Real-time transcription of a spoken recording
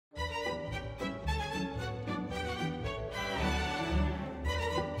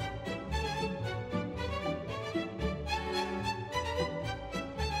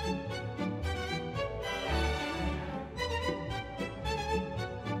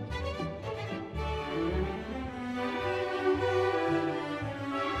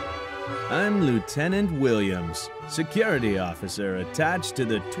I'm Lieutenant Williams, security officer attached to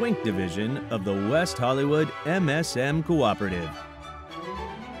the Twink Division of the West Hollywood MSM cooperative.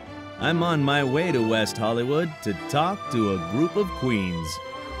 I'm on my way to West Hollywood to talk to a group of queens.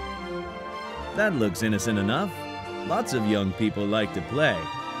 That looks innocent enough. Lots of young people like to play,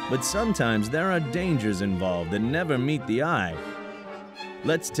 but sometimes there are dangers involved that never meet the eye.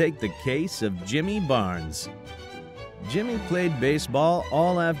 Let's take the case of Jimmy Barnes. Jimmy played baseball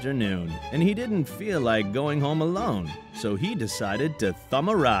all afternoon, and he didn't feel like going home alone, so he decided to thumb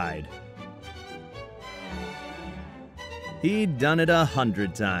a ride. He'd done it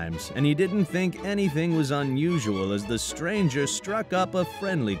 100 times, and he didn't think anything was unusual as the stranger struck up a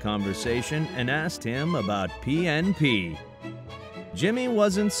friendly conversation and asked him about PNP. Jimmy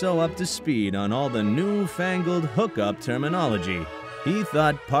wasn't so up to speed on all the newfangled hookup terminology. He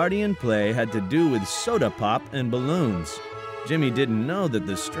thought party and play had to do with soda pop and balloons. Jimmy didn't know that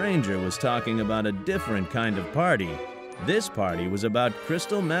the stranger was talking about a different kind of party. This party was about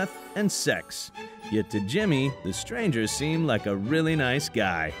crystal meth and sex. Yet to Jimmy, the stranger seemed like a really nice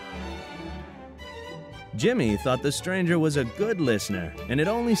guy. Jimmy thought the stranger was a good listener, and it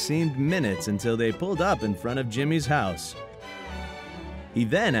only seemed minutes until they pulled up in front of Jimmy's house. He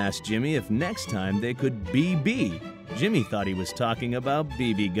then asked Jimmy if next time they could BB. Jimmy thought he was talking about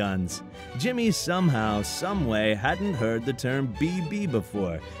BB guns. Jimmy somehow, someway hadn't heard the term BB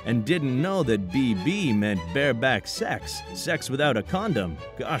before and didn't know that BB meant bareback sex, sex without a condom.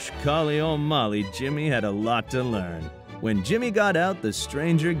 Gosh golly oh molly, Jimmy had a lot to learn. When Jimmy got out, the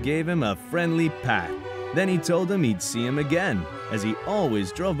stranger gave him a friendly pat. Then he told him he'd see him again, as he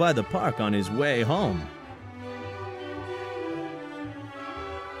always drove by the park on his way home.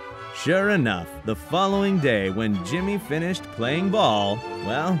 Sure enough, the following day when Jimmy finished playing ball,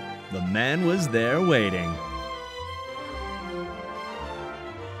 well, the man was there waiting.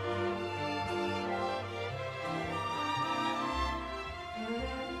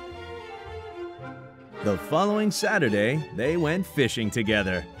 The following Saturday, they went fishing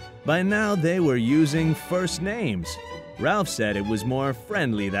together. By now, they were using first names. Ralph said it was more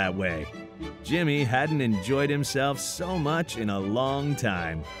friendly that way. Jimmy hadn't enjoyed himself so much in a long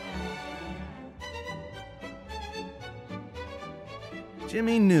time.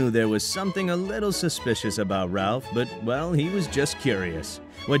 Jimmy knew there was something a little suspicious about Ralph, but, well, he was just curious.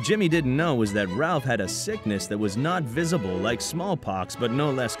 What Jimmy didn't know was that Ralph had a sickness that was not visible like smallpox, but no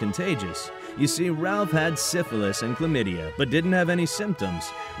less contagious. You see, Ralph had syphilis and chlamydia, but didn't have any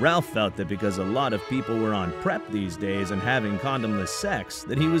symptoms. Ralph felt that because a lot of people were on PrEP these days and having condomless sex,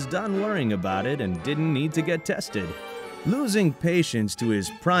 that he was done worrying about it and didn't need to get tested. Losing patience to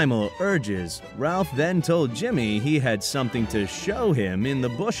his primal urges, Ralph then told Jimmy he had something to show him in the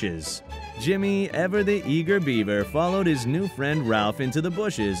bushes. Jimmy, ever the eager beaver, followed his new friend Ralph into the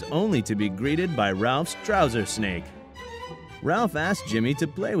bushes, only to be greeted by Ralph's trouser snake. Ralph asked Jimmy to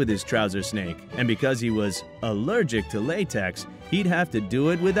play with his trouser snake, and because he was allergic to latex, he'd have to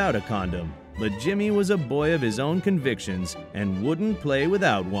do it without a condom. But Jimmy was a boy of his own convictions and wouldn't play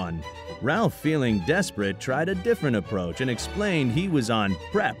without one. Ralph, feeling desperate, tried a different approach and explained he was on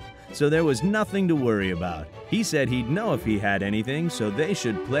PrEP, so there was nothing to worry about. He said he'd know if he had anything, so they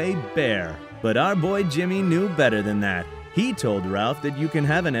should play bare. But our boy Jimmy knew better than that. He told Ralph that you can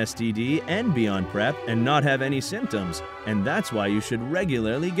have an STD and be on PrEP and not have any symptoms, and that's why you should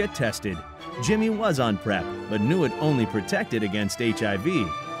regularly get tested. Jimmy was on PrEP, but knew it only protected against HIV.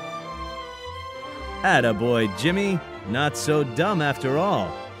 Attaboy, Jimmy. Not so dumb after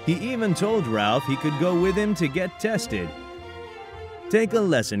all. He even told Ralph he could go with him to get tested. Take a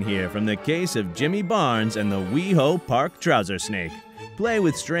lesson here from the case of Jimmy Barnes and the WeHo Park trouser snake. Play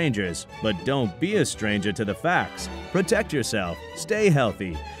with strangers, but don't be a stranger to the facts. Protect yourself, stay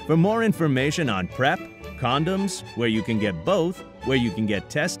healthy. For more information on PrEP, condoms, where you can get both, where you can get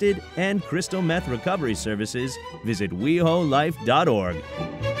tested, and crystal meth recovery services, visit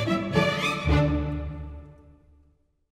WehoLife.org.